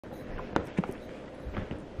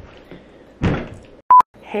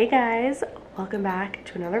Hey guys, welcome back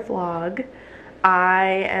to another vlog. I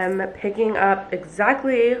am picking up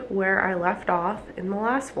exactly where I left off in the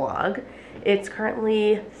last vlog. It's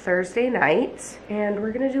currently Thursday night and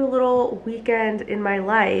we're gonna do a little weekend in my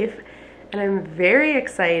life, and I'm very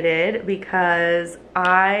excited because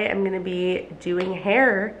I am gonna be doing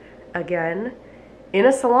hair again in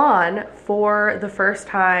a salon for the first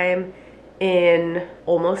time in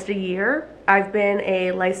almost a year. I've been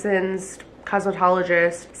a licensed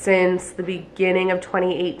cosmetologist since the beginning of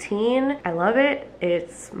 2018. I love it.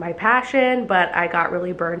 It's my passion, but I got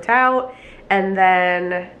really burnt out. And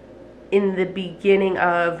then in the beginning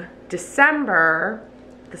of December,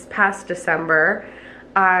 this past December,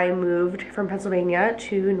 I moved from Pennsylvania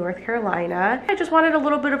to North Carolina. I just wanted a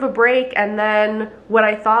little bit of a break, and then what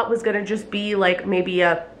I thought was gonna just be like maybe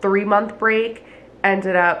a 3-month break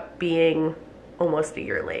ended up being almost a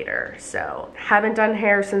year later. So haven't done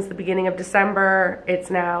hair since the beginning of December. It's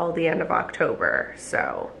now the end of October.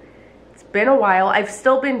 So it's been a while. I've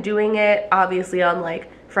still been doing it obviously on like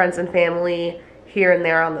friends and family here and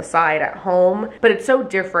there on the side at home, but it's so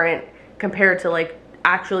different compared to like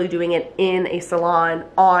actually doing it in a salon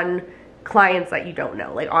on clients that you don't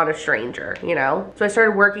know, like on a stranger, you know? So I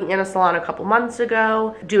started working in a salon a couple months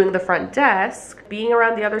ago, doing the front desk, being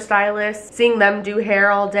around the other stylists, seeing them do hair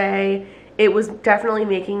all day. It was definitely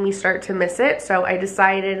making me start to miss it. So I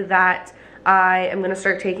decided that I am gonna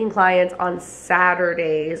start taking clients on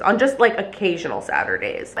Saturdays, on just like occasional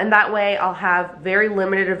Saturdays. And that way I'll have very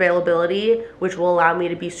limited availability, which will allow me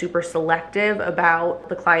to be super selective about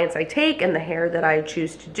the clients I take and the hair that I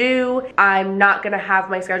choose to do. I'm not gonna have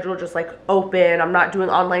my schedule just like open. I'm not doing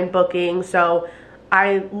online booking. So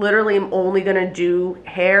I literally am only gonna do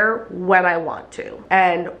hair when I want to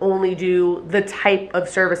and only do the type of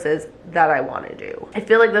services that I wanna do. I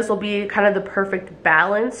feel like this will be kind of the perfect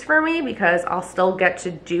balance for me because I'll still get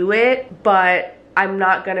to do it, but I'm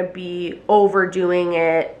not gonna be overdoing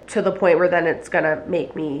it to the point where then it's gonna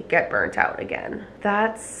make me get burnt out again.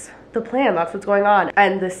 That's the plan, that's what's going on.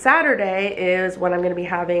 And this Saturday is when I'm gonna be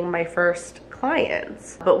having my first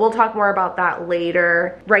clients, but we'll talk more about that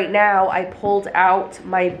later. Right now I pulled out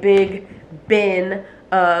my big bin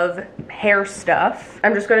of hair stuff.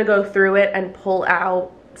 I'm just gonna go through it and pull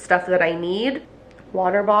out stuff that I need.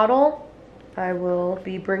 Water bottle, I will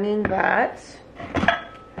be bringing that.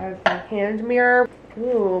 I have my hand mirror.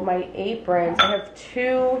 Ooh, my aprons. I have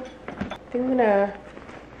two. I think I'm gonna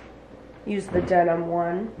use the denim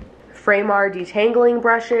one. Framar detangling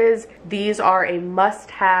brushes. These are a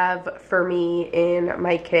must-have for me in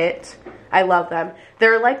my kit. I love them.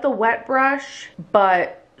 They're like the wet brush,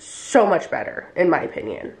 but so much better in my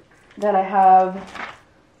opinion. Then I have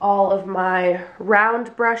all of my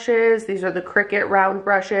round brushes. These are the Cricut round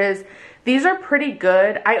brushes. These are pretty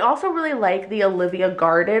good. I also really like the Olivia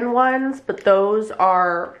Garden ones, but those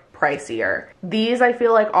are pricier. These I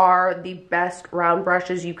feel like are the best round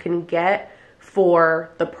brushes you can get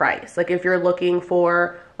for the price. Like if you're looking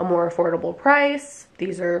for a more affordable price,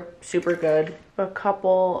 these are super good. A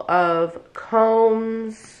couple of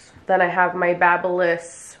combs. Then I have my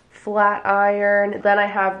Babyliss flat iron. Then I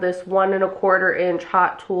have this 1 1/4 inch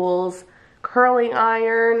Hot Tools curling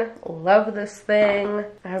iron. Love this thing.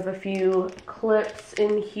 I have a few clips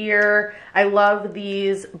in here. I love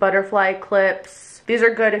these butterfly clips. These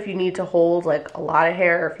are good if you need to hold like a lot of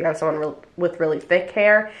hair, if you have someone with really thick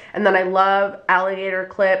hair. And then I love alligator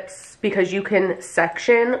clips because you can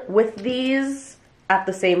section with these at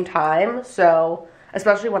the same time. So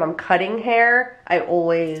especially when I'm cutting hair, I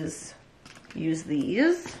always use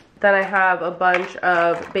these. Then I have a bunch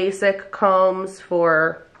of basic combs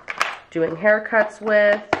for doing haircuts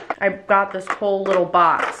with. I got this whole little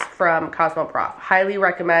box from Cosmoprof. Highly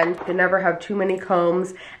recommend. You never have too many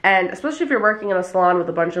combs, and especially if you're working in a salon with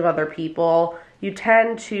a bunch of other people, you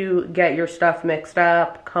tend to get your stuff mixed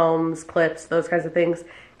up. Combs, clips, those kinds of things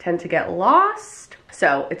tend to get lost.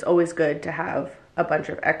 So it's always good to have a bunch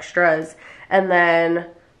of extras. And then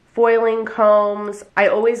foiling combs. I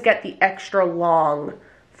always get the extra long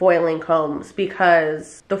foiling combs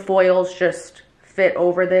because the foils just fit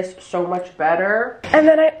over this so much better. And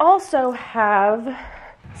then I also have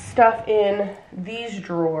stuff in these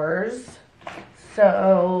drawers.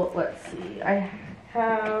 So let's see, I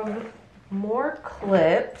have more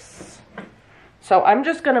clips. So I'm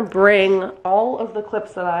just gonna bring all of the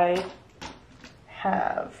clips that I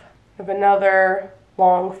have. I have another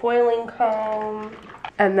long foiling comb.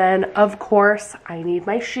 And then of course I need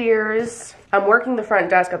my shears. I'm working the front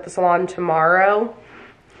desk at the salon tomorrow.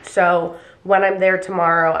 So when I'm there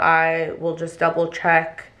tomorrow, I will just double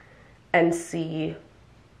check and see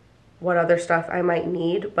what other stuff I might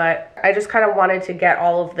need, but I just kind of wanted to get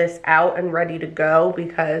all of this out and ready to go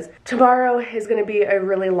because tomorrow is going to be a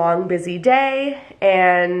really long, busy day,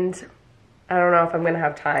 and I don't know if I'm going to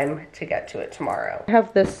have time to get to it tomorrow. I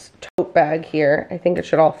have this tote bag here. I think it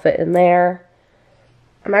should all fit in there.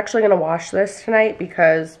 I'm actually going to wash this tonight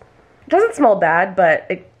because it doesn't smell bad, but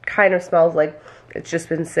it kind of smells like it's just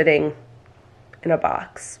been sitting in a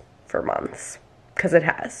box for months, because it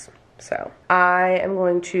has. So I am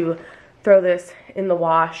going to throw this in the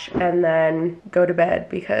wash and then go to bed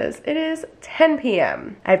because it is 10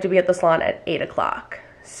 p.m. I have to be at the salon at 8 o'clock.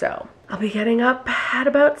 So I'll be getting up at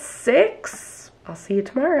about 6. I'll see you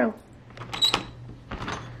tomorrow.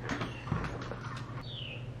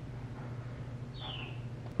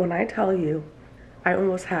 When I tell you, I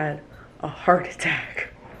almost had a heart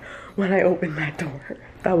attack when I opened that door.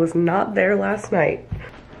 That was not there last night.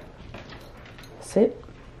 Sit.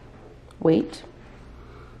 Wait.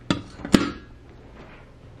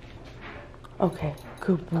 Okay,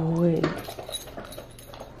 good boy.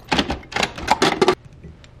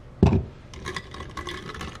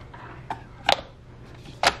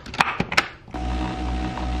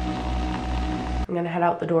 I'm gonna head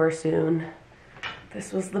out the door soon.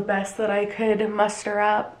 This was the best that I could muster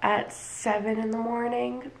up at 7 in the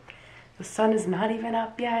morning. The sun is not even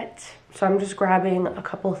up yet. So I'm just grabbing a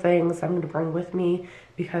couple things I'm gonna bring with me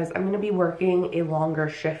because I'm gonna be working a longer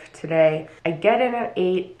shift today. I get in at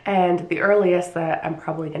 8 and the earliest that I'm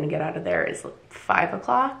probably gonna get out of there is 5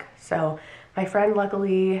 o'clock. So my friend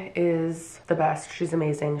luckily is the best. She's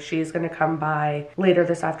amazing. She's gonna come by later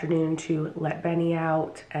this afternoon to let Benny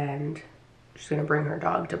out, and she's gonna bring her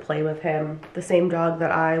dog to play with him. The same dog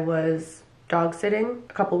that I was dog sitting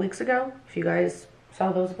a couple weeks ago, if you guys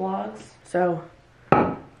saw those vlogs. So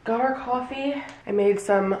got our coffee. I made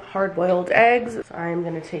some hard-boiled eggs. So I'm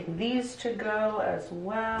gonna take these to go as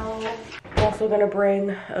well. I'm also gonna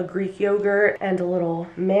bring a Greek yogurt and a little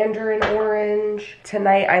mandarin orange.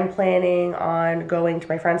 Tonight I'm planning on going to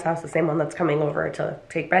my friend's house, the same one that's coming over to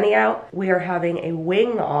take Benny out. We are having a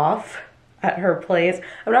wing off at her place.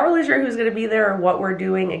 I'm not really sure who's gonna be there or what we're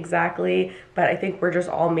doing exactly, but I think we're just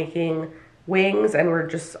all making wings and we're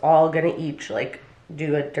just all gonna each like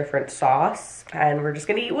do a different sauce and we're just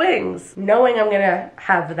gonna eat wings. Knowing I'm gonna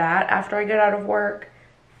have that after I get out of work,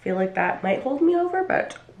 I feel like that might hold me over,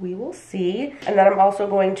 but we will see. And then I'm also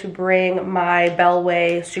going to bring my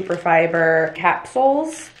Bellway Super Fiber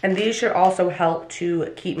capsules, and these should also help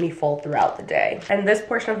to keep me full throughout the day. And this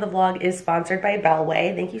portion of the vlog is sponsored by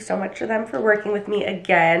Bellway. Thank you so much to them for working with me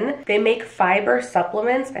again. They make fiber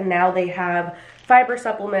supplements, and now they have fiber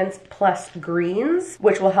supplements plus greens,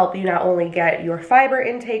 which will help you not only get your fiber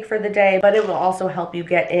intake for the day, but it will also help you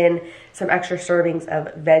get in some extra servings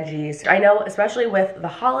of veggies. I know, especially with the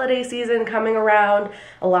holiday season coming around,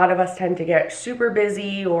 a lot of us tend to get super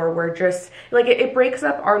busy, or we're just like, it breaks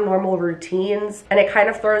up our normal routines and it kind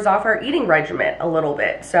of throws off our eating regimen a little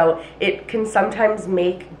bit. So it can sometimes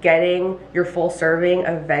make getting your full serving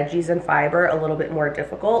of veggies and fiber a little bit more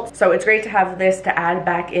difficult. So it's great to have this to add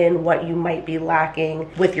back in what you might be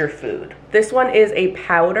lacking with your food. This one is a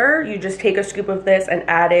powder. You just take a scoop of this and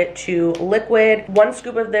add it to liquid. 1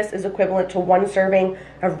 scoop of this is equivalent to 1 serving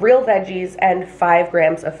of real veggies and 5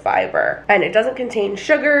 grams of fiber. And it doesn't contain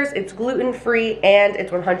sugars, it's gluten-free, and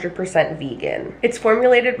it's 100% vegan. It's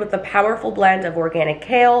formulated with a powerful blend of organic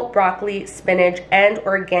kale, broccoli, spinach, and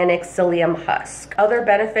organic psyllium husk. Other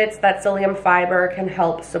benefits that psyllium fiber can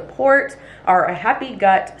help support are a happy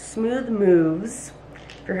gut, smooth moves,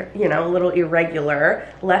 you know, a little irregular,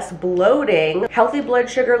 less bloating, healthy blood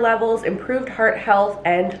sugar levels, improved heart health,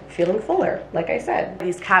 and feeling fuller, like I said.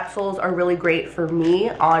 These capsules are really great for me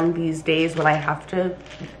on these days when I have to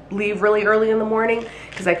leave really early in the morning,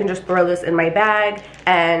 because I can just throw this in my bag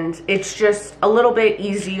and it's just a little bit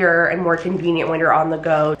easier and more convenient when you're on the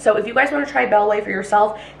go. So if you guys want to try Bellway for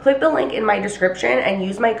yourself, click the link in my description and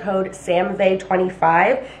use my code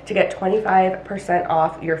SAMVAY25 to get 25%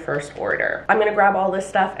 off your first order. I'm gonna grab all this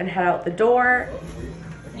stuff and head out the door.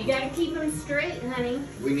 You gotta keep them straight, honey.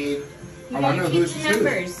 We need, I know who's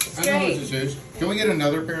numbers straight. Can we get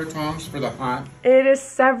another pair of tongs for the hot? It is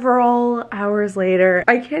several hours later.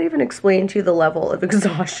 I can't even explain to you the level of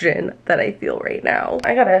exhaustion that I feel right now.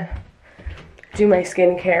 I gotta do my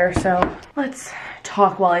skincare, so let's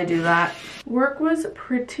talk while I do that. Work was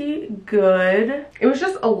pretty good. It was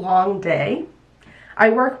just a long day. I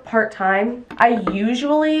work part-time. I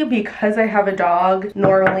usually, because I have a dog,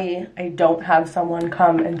 normally I don't have someone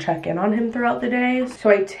come and check in on him throughout the day. So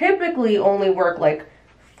I typically only work like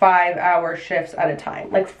 5-hour shifts at a time,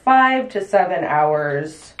 like 5 to 7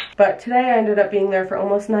 hours. But today I ended up being there for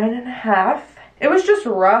almost 9.5. It was just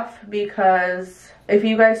rough because if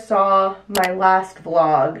you guys saw my last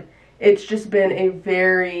vlog, it's just been a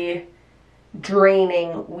very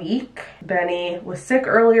draining week. Benny was sick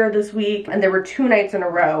earlier this week, and there were 2 nights in a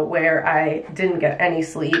row where I didn't get any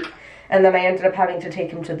sleep. And then I ended up having to take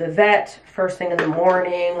him to the vet first thing in the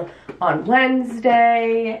morning on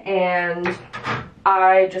Wednesday. And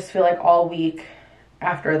I just feel like all week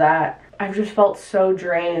after that, I've just felt so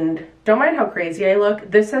drained. Don't mind how crazy I look.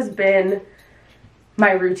 This has been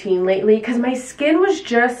my routine lately because my skin was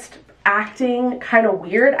just acting kind of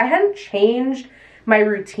weird. I hadn't changed my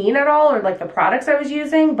routine at all, or like the products I was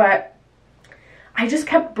using, but I just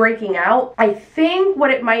kept breaking out. I think what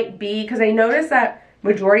it might be, because I noticed that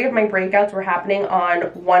majority of my breakouts were happening on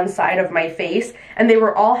one side of my face, and they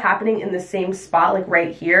were all happening in the same spot, like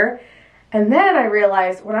right here. And then I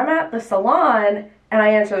realized when I'm at the salon and I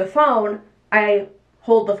answer the phone, I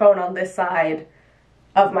hold the phone on this side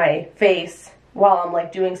of my face while I'm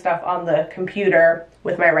like doing stuff on the computer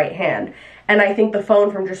with my right hand. And I think the phone,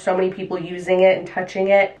 from just so many people using it and touching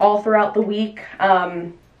it all throughout the week,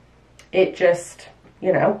 it just,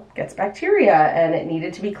 you know, gets bacteria and it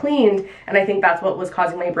needed to be cleaned. And I think that's what was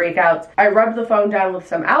causing my breakouts. I rubbed the phone down with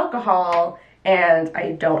some alcohol and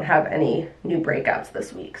I don't have any new breakouts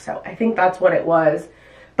this week. So I think that's what it was.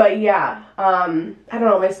 But yeah, I don't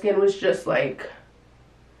know, my skin was just like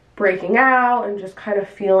breaking out and just kind of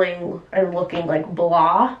feeling and looking like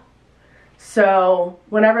blah. So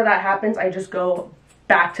whenever that happens, I just go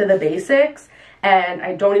back to the basics and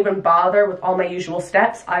I don't even bother with all my usual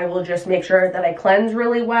steps. I will just make sure that I cleanse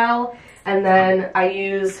really well. And then I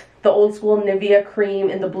use the old school Nivea cream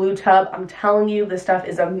in the blue tub. I'm telling you, this stuff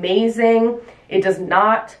is amazing. It does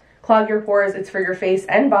not clog your pores. It's for your face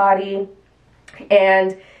and body.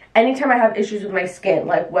 And anytime I have issues with my skin,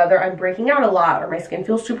 like whether I'm breaking out a lot or my skin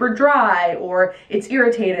feels super dry or it's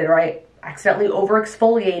irritated or I accidentally over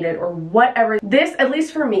exfoliated or whatever, this, at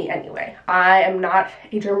least for me anyway, I am not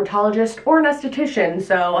a dermatologist or an esthetician,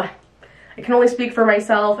 so I can only speak for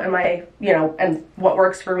myself and my, you know, and what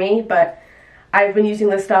works for me. But I've been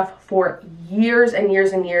using this stuff for years and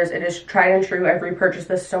years and years. It is tried and true. I've repurchased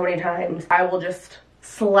this so many times. I will just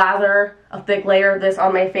slather a thick layer of this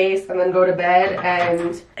on my face and then go to bed,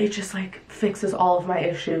 and it just like fixes all of my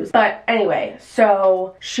issues. But anyway,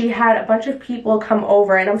 so she had a bunch of people come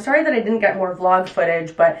over, and I'm sorry that I didn't get more vlog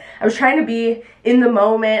footage, but I was trying to be in the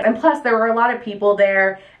moment, and plus there were a lot of people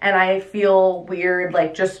there and I feel weird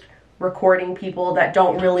like just recording people that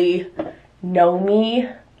don't really know me.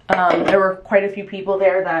 There were quite a few people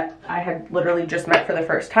there that I had literally just met for the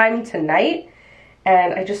first time tonight,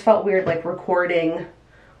 and I just felt weird like recording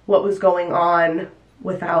what was going on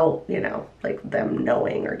without, you know, like them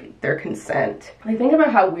knowing or their consent. I think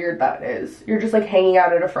about how weird that is. You're just like hanging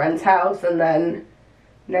out at a friend's house, and then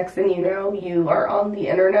next thing you know, you are on the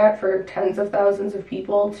internet for tens of thousands of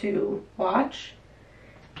people to watch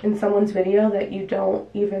in someone's video that you don't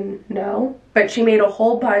even know. But she made a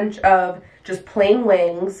whole bunch of just plain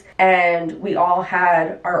wings, and we all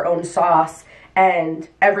had our own sauce, and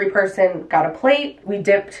every person got a plate. We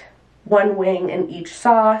dipped one wing in each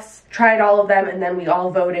sauce, tried all of them, and then we all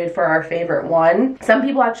voted for our favorite one. Some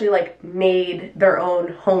people actually like made their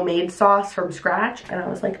own homemade sauce from scratch, and I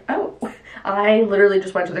was like, oh. I literally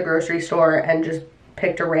just went to the grocery store and just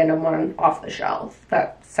picked a random one off the shelf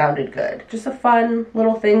that sounded good. Just a fun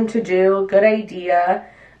little thing to do, good idea.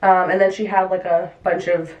 And then she had like a bunch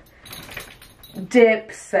of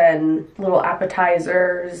dips and little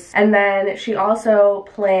appetizers. And then she also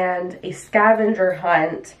planned a scavenger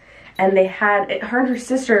hunt, and they had, her and her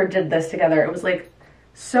sister did this together. It was like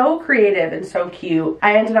so creative and so cute.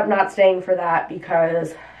 I ended up not staying for that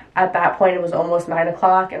because at that point it was almost 9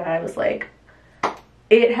 o'clock, and I was like,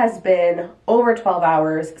 it has been over 12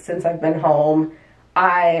 hours since I've been home.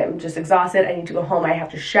 I am just exhausted. I need to go home. I have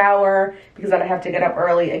to shower because then I have to get up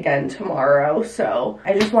early again tomorrow. So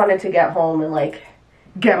I just wanted to get home and like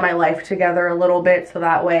get my life together a little bit, so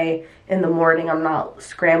that way in the morning I'm not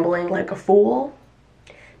scrambling like a fool.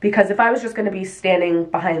 Because if I was just going to be standing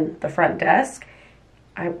behind the front desk,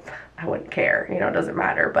 I wouldn't care, you know, it doesn't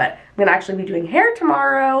matter. But I'm gonna actually be doing hair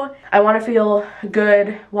tomorrow. I want to feel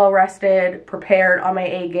good, well rested, prepared, on my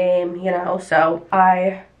A game, you know. So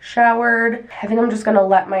I showered. I think I'm just gonna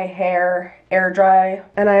let my hair air dry,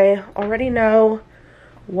 and I already know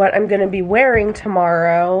what I'm gonna be wearing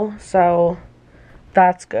tomorrow, so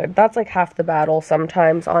that's good. That's like half the battle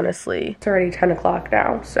sometimes, honestly. It's already 10 o'clock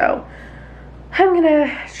now, so I'm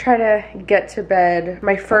gonna try to get to bed.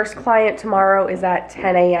 My first client tomorrow is at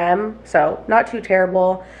 10 a.m., so not too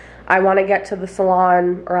terrible. I want to get to the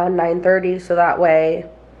salon around 9:30, so that way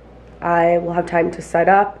I will have time to set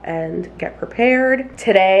up and get prepared.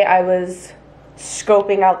 Today I was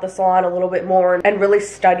scoping out the salon a little bit more and really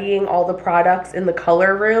studying all the products in the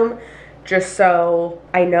color room just so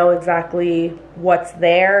I know exactly what's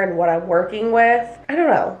there and what I'm working with. I don't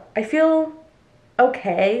know. I feel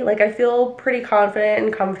okay. Like, I feel pretty confident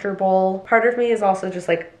and comfortable. Part of me is also just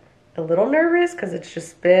like a little nervous because it's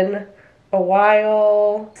just been a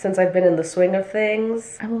while since I've been in the swing of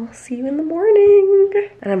things. I will see you in the morning.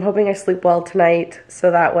 And I'm hoping I sleep well tonight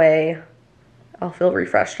so that way I'll feel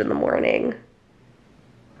refreshed in the morning.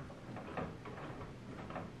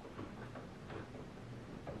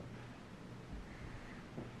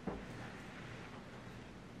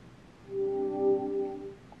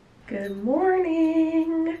 Good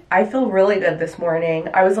morning. I feel really good this morning.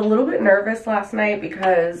 I was a little bit nervous last night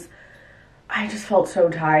because I just felt so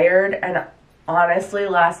tired, and honestly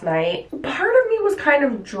last night part of me was kind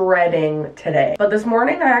of dreading today. But this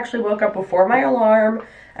morning I actually woke up before my alarm.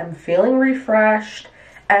 I'm feeling refreshed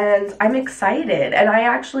and I'm excited, and I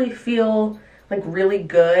actually feel like really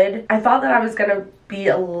good. I thought that I was gonna be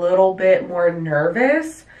a little bit more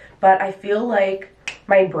nervous, but I feel like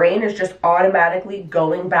my brain is just automatically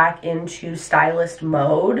going back into stylist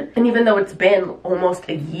mode. And even though it's been almost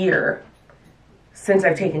a year since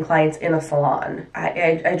I've taken clients in a salon,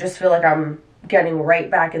 I just feel like I'm getting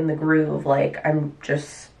right back in the groove. Like,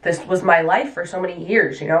 this was my life for so many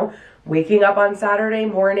years, you know? Waking up on Saturday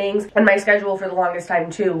mornings. And my schedule for the longest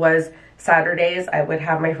time too was Saturdays I would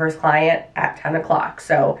have my first client at 10 o'clock.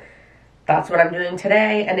 So that's what I'm doing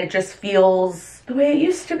today, and it just feels the way it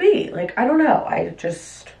used to be. Like, I don't know. I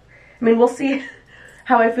mean, we'll see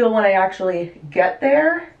how I feel when I actually get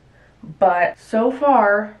there. But so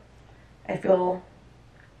far, I feel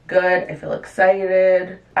good. I feel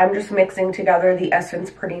excited. I'm just mixing together the Essence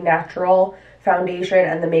Pretty Natural foundation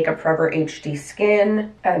and the Makeup Forever HD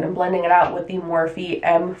Skin. And I'm blending it out with the Morphe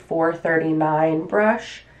M439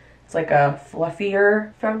 brush. It's like a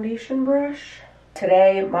fluffier foundation brush.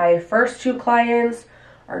 Today, my first two clients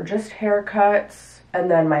are just haircuts,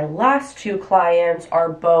 and then my last two clients are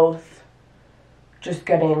both just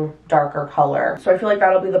getting darker color. So I feel like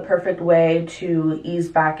that'll be the perfect way to ease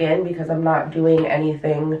back in because I'm not doing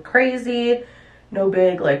anything crazy, no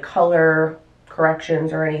big like color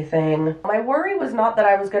corrections or anything. My worry was not that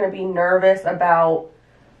I was gonna be nervous about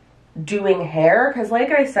doing hair, because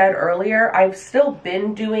like I said earlier, I've still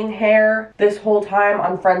been doing hair this whole time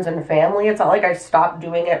on friends and family. It's not like I stopped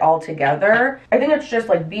doing it altogether. I think it's just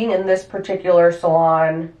like being in this particular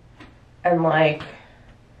salon and like,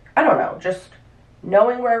 I don't know, just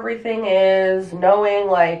knowing where everything is, knowing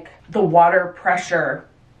like the water pressure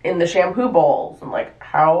in the shampoo bowls and like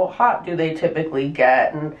how hot do they typically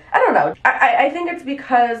get. And I don't know, I think it's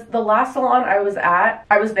because the last salon I was at,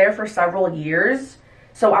 I was there for several years.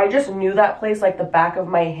 So I just knew that place like the back of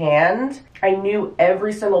my hand. I knew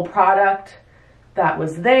every single product that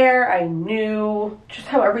was there. I knew just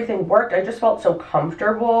how everything worked. I just felt so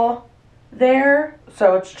comfortable there.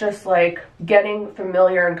 So it's just like getting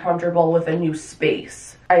familiar and comfortable with a new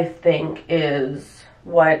space, I think, is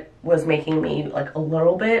what was making me like a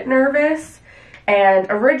little bit nervous. And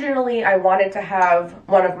originally I wanted to have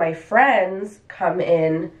one of my friends come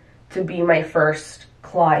in to be my first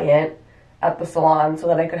client at the salon so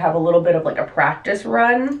that I could have a little bit of like a practice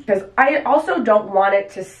run, because I also don't want it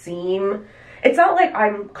to seem, it's not like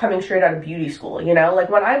I'm coming straight out of beauty school, you know? Like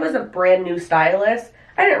when I was a brand new stylist,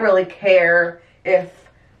 I didn't really care if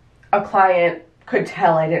a client could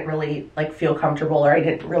tell I didn't really like feel comfortable or I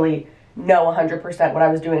didn't really know 100% what I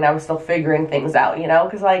was doing and I was still figuring things out, you know?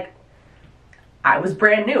 Because like I was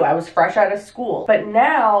brand new, I was fresh out of school. But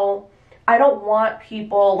now I don't want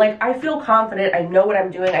people, like, I feel confident, I know what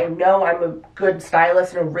I'm doing, I know I'm a good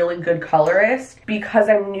stylist and a really good colorist. Because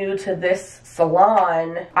I'm new to this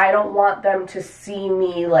salon, I don't want them to see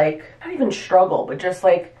me, like, not even struggle, but just,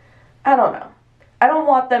 like, I don't know. I don't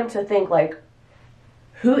want them to think, like,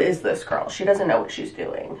 who is this girl? She doesn't know what she's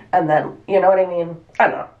doing. And then, you know what I mean? I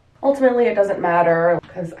don't know. Ultimately, it doesn't matter,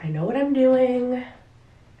 because I know what I'm doing,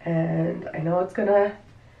 and I know it's gonna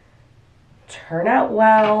turn out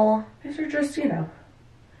well. These are just, you know,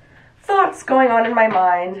 thoughts going on in my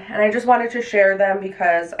mind, and I just wanted to share them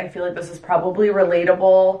because I feel like this is probably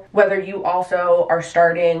relatable, whether you also are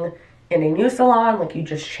starting in a new salon, like you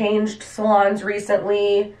just changed salons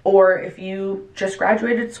recently, or if you just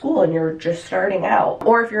graduated school and you're just starting out,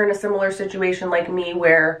 or if you're in a similar situation like me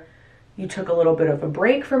where you took a little bit of a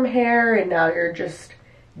break from hair and now you're just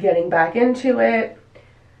getting back into it.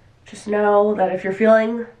 Just know that if you're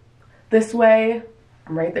feeling this way,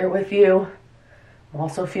 I'm right there with you. I'm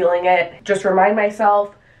also feeling it. Just remind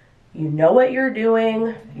myself You know what you're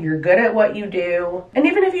doing, you're good at what you do. And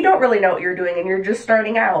even if you don't really know what you're doing and you're just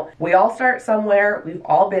starting out, we all start somewhere, we've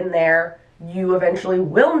all been there. You eventually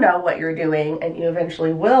will know what you're doing and you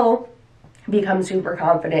eventually will become super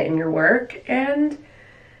confident in your work and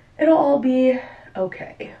it'll all be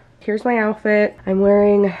okay. Here's my outfit. I'm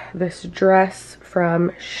wearing this dress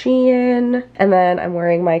from Shein and then I'm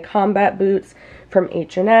wearing my combat boots from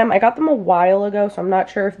H&M. I got them a while ago, so I'm not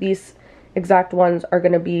sure if these exact ones are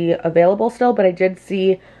going to be available still, but I did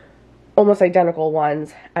see almost identical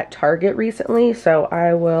ones at Target recently, so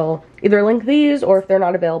I will either link these or if they're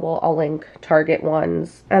not available, I'll link Target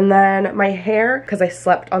ones. And then my hair, because I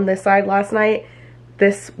slept on this side last night,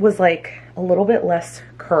 this was like a little bit less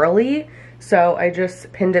curly, so I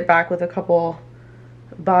just pinned it back with a couple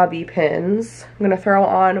bobby pins. I'm gonna throw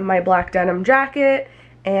on my black denim jacket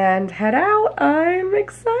and head out. I'm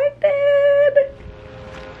excited.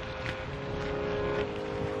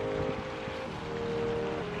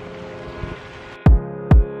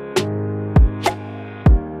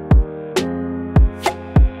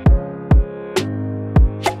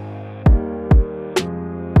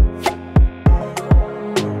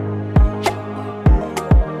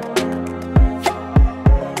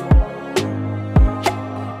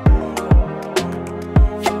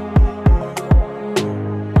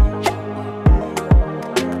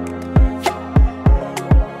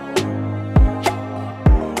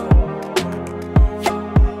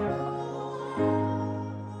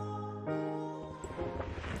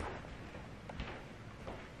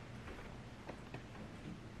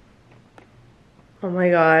 Oh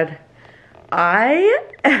my god, I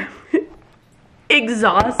am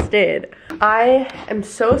exhausted. I am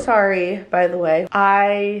so sorry, by the way.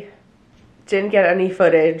 I didn't get any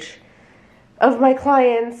footage of my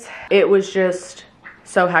clients. It was just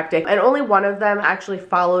so hectic. And only one of them actually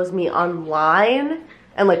follows me online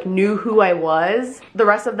and like knew who I was. The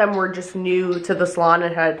rest of them were just new to the salon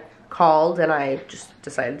and had called and I just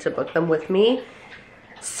decided to book them with me.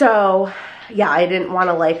 So yeah, I didn't want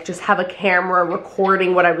to like just have a camera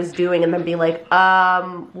recording what I was doing and then be like,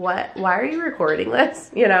 why are you recording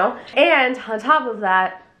this, you know? And on top of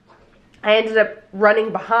that, I ended up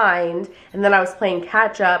running behind and then I was playing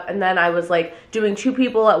catch up and then I was like doing 2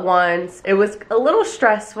 people at once. It was a little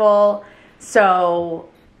stressful, so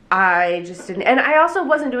I just didn't, and I also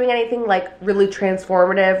wasn't doing anything like really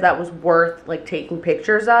transformative that was worth like taking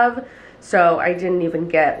pictures of, so I didn't even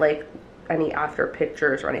get like any after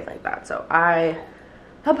pictures or anything like that. So I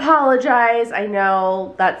apologize. I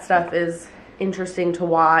know that stuff is interesting to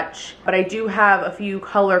watch, but I do have a few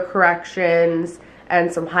color corrections and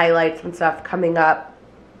some highlights and stuff coming up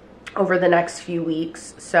over the next few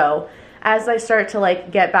weeks. So as I start to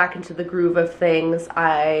like get back into the groove of things,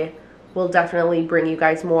 I will definitely bring you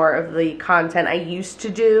guys more of the content I used to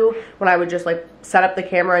do when I would just like set up the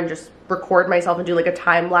camera and just record myself and do like a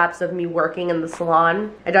time lapse of me working in the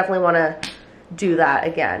salon. I definitely want to do that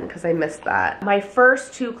again because I missed that. My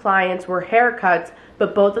first 2 clients were haircuts,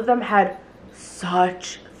 but both of them had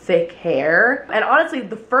such thick hair. And honestly,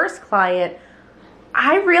 the first client,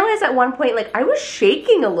 I realized at one point, like I was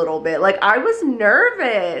shaking a little bit. Like I was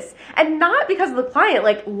nervous, and not because of the client.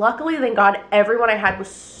 Like luckily, thank God, everyone I had was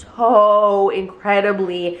so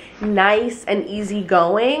incredibly nice and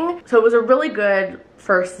easygoing. So it was a really good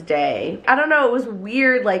first day. I don't know, it was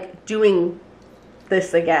weird like doing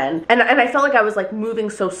this again. And I felt like I was like moving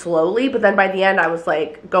so slowly, but then by the end I was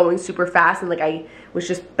like going super fast and like I was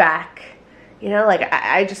just back. You know, like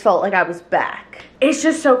I just felt like I was back. It's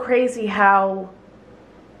just so crazy how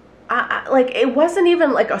like it wasn't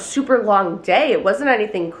even like a super long day. It wasn't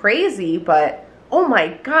anything crazy, but oh my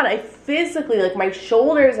god, I physically, like my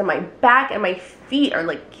shoulders and my back and my feet are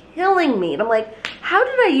like killing me. And I'm like, how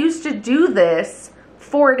did I used to do this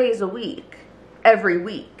 4 days a week, every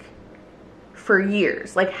week, for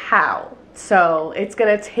years? Like how? So it's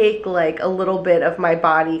gonna take like a little bit of my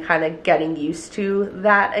body kind of getting used to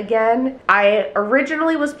that again. I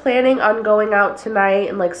originally was planning on going out tonight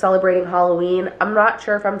and like celebrating Halloween. I'm not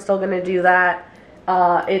sure if I'm still gonna do that.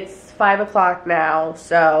 It's 5 o'clock now,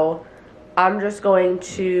 so I'm just going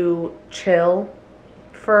to chill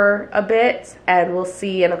for a bit and we'll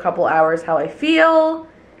see in a couple hours how I feel,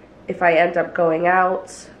 if I end up going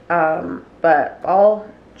out. But I'll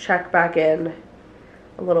check back in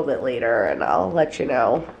a little bit later and I'll let you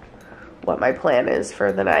know what my plan is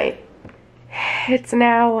for the night. It's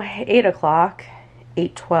now 8 o'clock,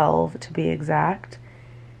 8:12 to be exact,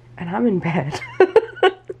 and I'm in bed.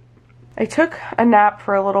 I took a nap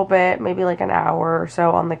for a little bit, maybe like an hour or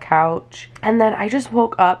so on the couch, and then I just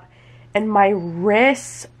woke up and my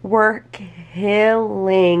wrists were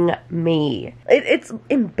killing me. It's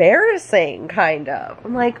embarrassing, kind of.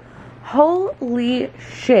 I'm like, holy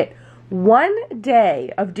shit. 1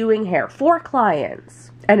 day of doing hair for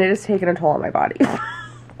clients, and it has taken a toll on my body.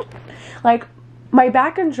 Like, my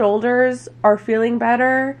back and shoulders are feeling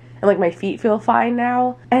better, and like my feet feel fine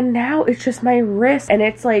now, and now it's just my wrist, and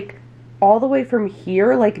it's like all the way from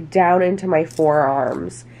here like down into my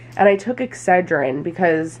forearms. And I took Excedrin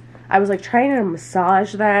because I was like trying to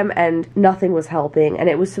massage them and nothing was helping, and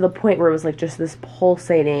it was to the point where it was like just this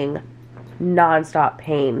pulsating non-stop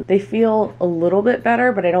pain. They feel a little bit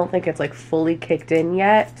better, but I don't think it's like fully kicked in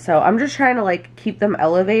yet. So I'm just trying to like keep them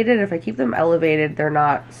elevated. If I keep them elevated, they're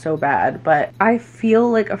not so bad, but I feel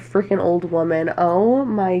like a freaking old woman. Oh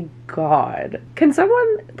my God. Can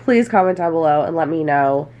someone please comment down below and let me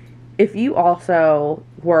know if you also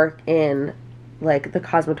work in like the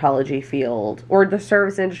cosmetology field or the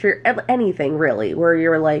service industry, or anything really, where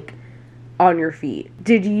you're like on your feet.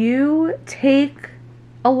 Did you take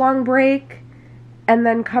a long break and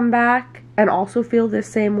then come back and also feel this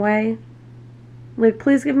same way? Like,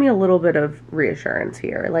 please give me a little bit of reassurance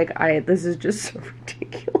here. Like, this is just so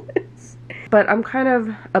ridiculous. But I'm kind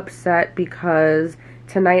of upset because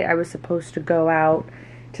tonight I was supposed to go out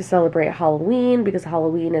to celebrate Halloween, because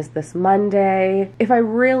Halloween is this Monday. If I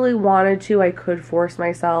really wanted to, I could force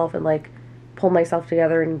myself and like pull myself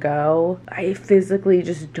together and go. I physically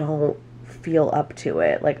just don't feel up to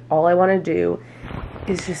it. Like, all I want to do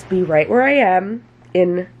is just be right where I am,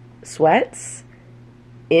 in sweats,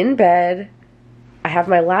 in bed. I have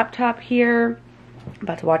my laptop here, I'm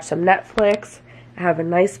about to watch some Netflix. I have a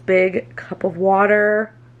nice big cup of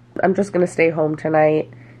water. I'm just gonna stay home tonight,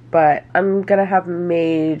 but I'm gonna have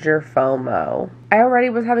major FOMO. I already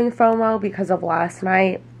was having FOMO because of last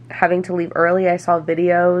night having to leave early. I saw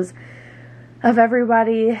videos of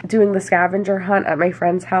everybody doing the scavenger hunt at my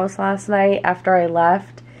friend's house last night after I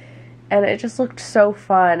left, and it just looked so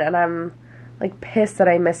fun, and I'm like pissed that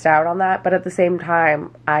I missed out on that, but at the same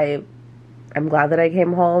time I'm glad that I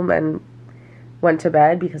came home and went to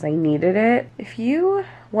bed because I needed it. If you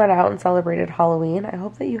went out and celebrated Halloween, I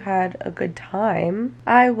hope that you had a good time.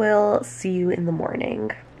 I will see you in the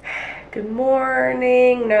morning. Good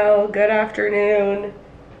morning, no, good afternoon.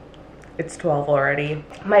 It's 12 already.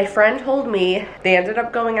 My friend told me they ended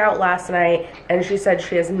up going out last night, and she said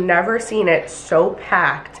she has never seen it so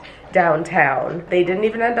packed downtown. They didn't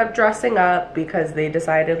even end up dressing up because they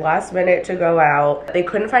decided last minute to go out. They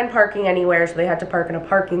couldn't find parking anywhere, so they had to park in a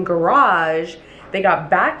parking garage. They got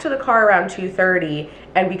back to the car around 2:30,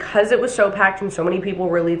 and because it was so packed and so many people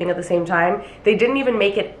were leaving at the same time, they didn't even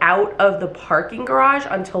make it out of the parking garage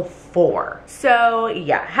until 4. So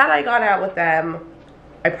yeah, had I gone out with them,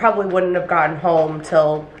 I probably wouldn't have gotten home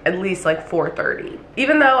till at least like 4:30.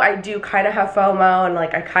 Even though I do kind of have FOMO and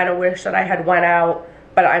like I kind of wish that I had went out,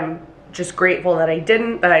 but I'm just grateful that I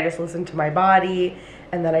didn't, that I just listened to my body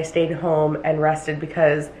and that I stayed home and rested,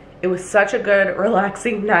 because it was such a good,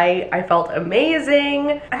 relaxing night. I felt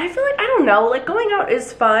amazing. And I feel like, I don't know, like going out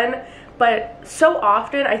is fun, but so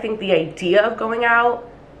often I think the idea of going out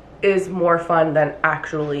is more fun than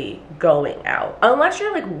actually going out. Unless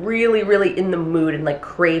you're like really, really in the mood and like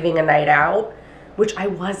craving a night out, which I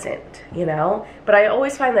wasn't, you know? But I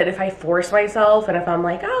always find that if I force myself and if I'm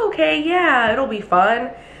like, oh, okay, yeah, it'll be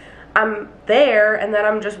fun, I'm there and then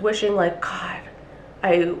I'm just wishing like, God,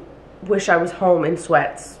 I wish I was home in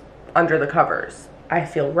sweats under the covers. I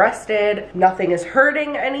feel rested, nothing is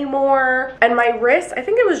hurting anymore. And my wrist, I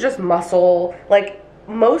think it was just muscle. Like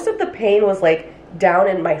most of the pain was like down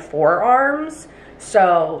in my forearms.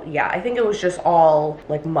 So yeah, I think it was just all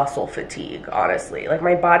like muscle fatigue, honestly. Like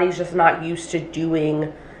my body's just not used to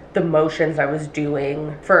doing the motions I was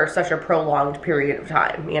doing for such a prolonged period of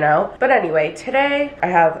time, you know? But anyway, today I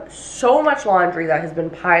have so much laundry that has been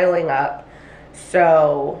piling up.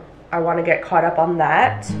 So I want to get caught up on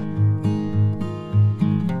that.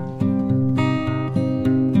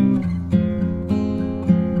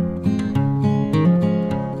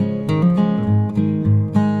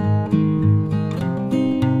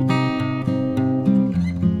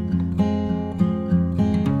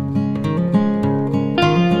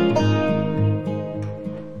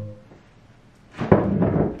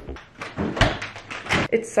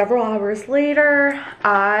 It's several hours later.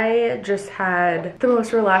 I just had the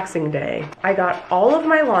most relaxing day. I got all of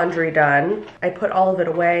my laundry done. I put all of it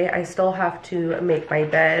away. I still have to make my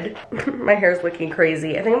bed. My hair's looking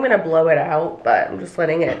crazy. I think I'm gonna blow it out, but I'm just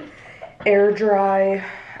letting it air dry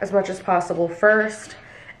as much as possible first.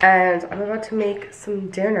 And I'm about to make some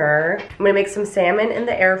dinner. I'm gonna make some salmon in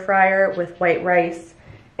the air fryer with white rice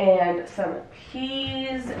and some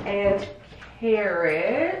peas and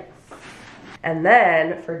carrots. And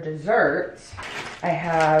then for dessert, I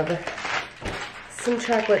have some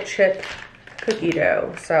chocolate chip cookie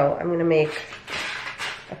dough. So I'm gonna make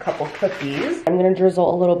a couple cookies. I'm gonna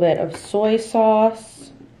drizzle a little bit of soy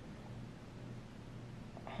sauce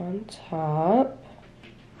on top.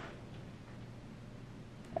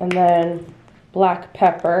 And then black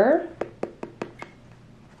pepper,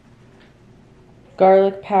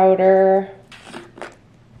 garlic powder,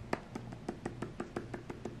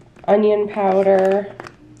 onion powder,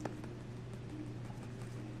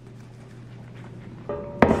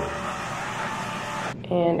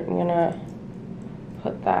 and I'm gonna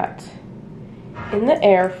put that in the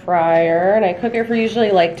air fryer, and I cook it for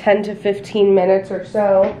usually like 10 to 15 minutes or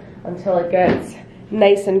so until it gets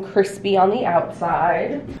nice and crispy on the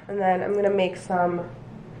outside. And then I'm gonna make some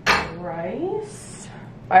rice.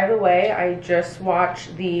 By the way, I just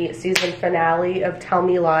watched the season finale of Tell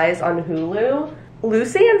Me Lies on Hulu.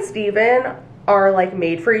 Lucy and Steven are like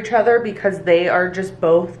made for each other because they are just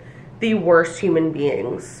both the worst human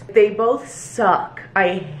beings. They both suck.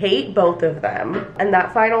 I hate both of them. And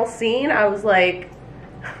that final scene, I was like,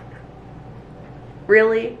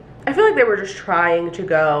 really? I feel like they were just trying to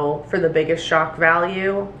go for the biggest shock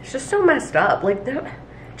value. It's just so messed up. Like,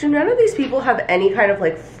 do none of these people have any kind of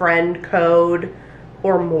like friend code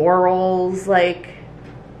or morals? Like,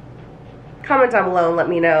 comment down below and let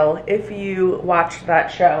me know if you watched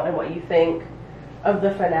that show and what you think of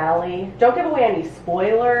the finale. Don't give away any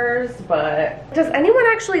spoilers, but does anyone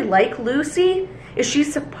actually like Lucy? Is she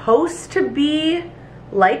supposed to be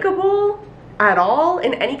likable at all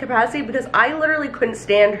in any capacity? Because I literally couldn't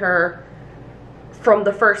stand her from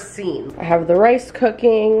the first scene. I have the rice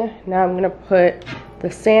cooking. Now I'm gonna put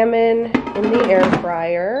the salmon in the air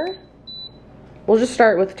fryer. We'll just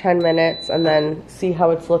start with 10 minutes and then see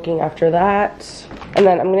how it's looking after that. And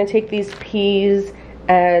then I'm gonna take these peas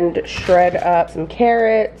and shred up some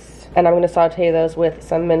carrots, and I'm gonna saute those with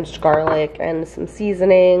some minced garlic and some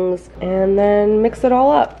seasonings, and then mix it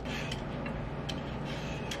all up.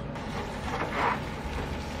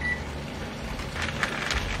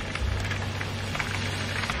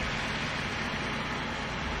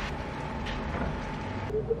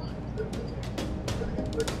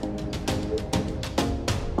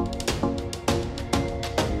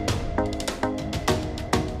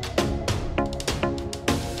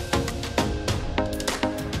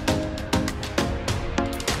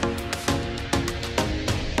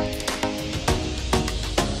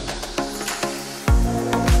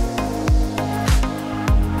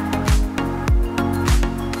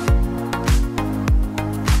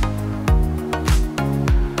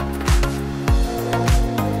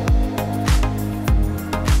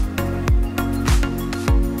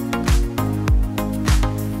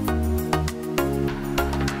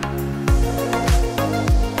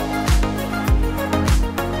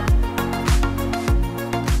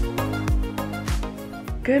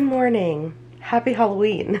 Good morning. Happy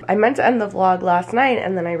Halloween. I meant to end the vlog last night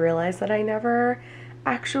and then I realized that I never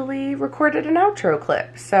actually recorded an outro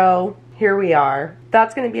clip. So here we are.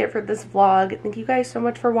 That's gonna be it for this vlog. Thank you guys so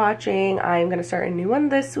much for watching. I'm gonna start a new one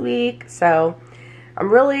this week. So I'm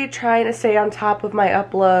really trying to stay on top of my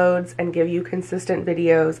uploads and give you consistent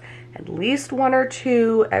videos, at least 1 or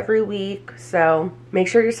 2 every week. So make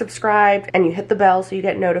sure you're subscribed and you hit the bell so you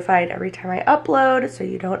get notified every time I upload so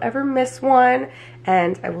you don't ever miss one.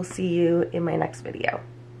 And I will see you in my next video.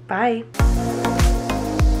 Bye.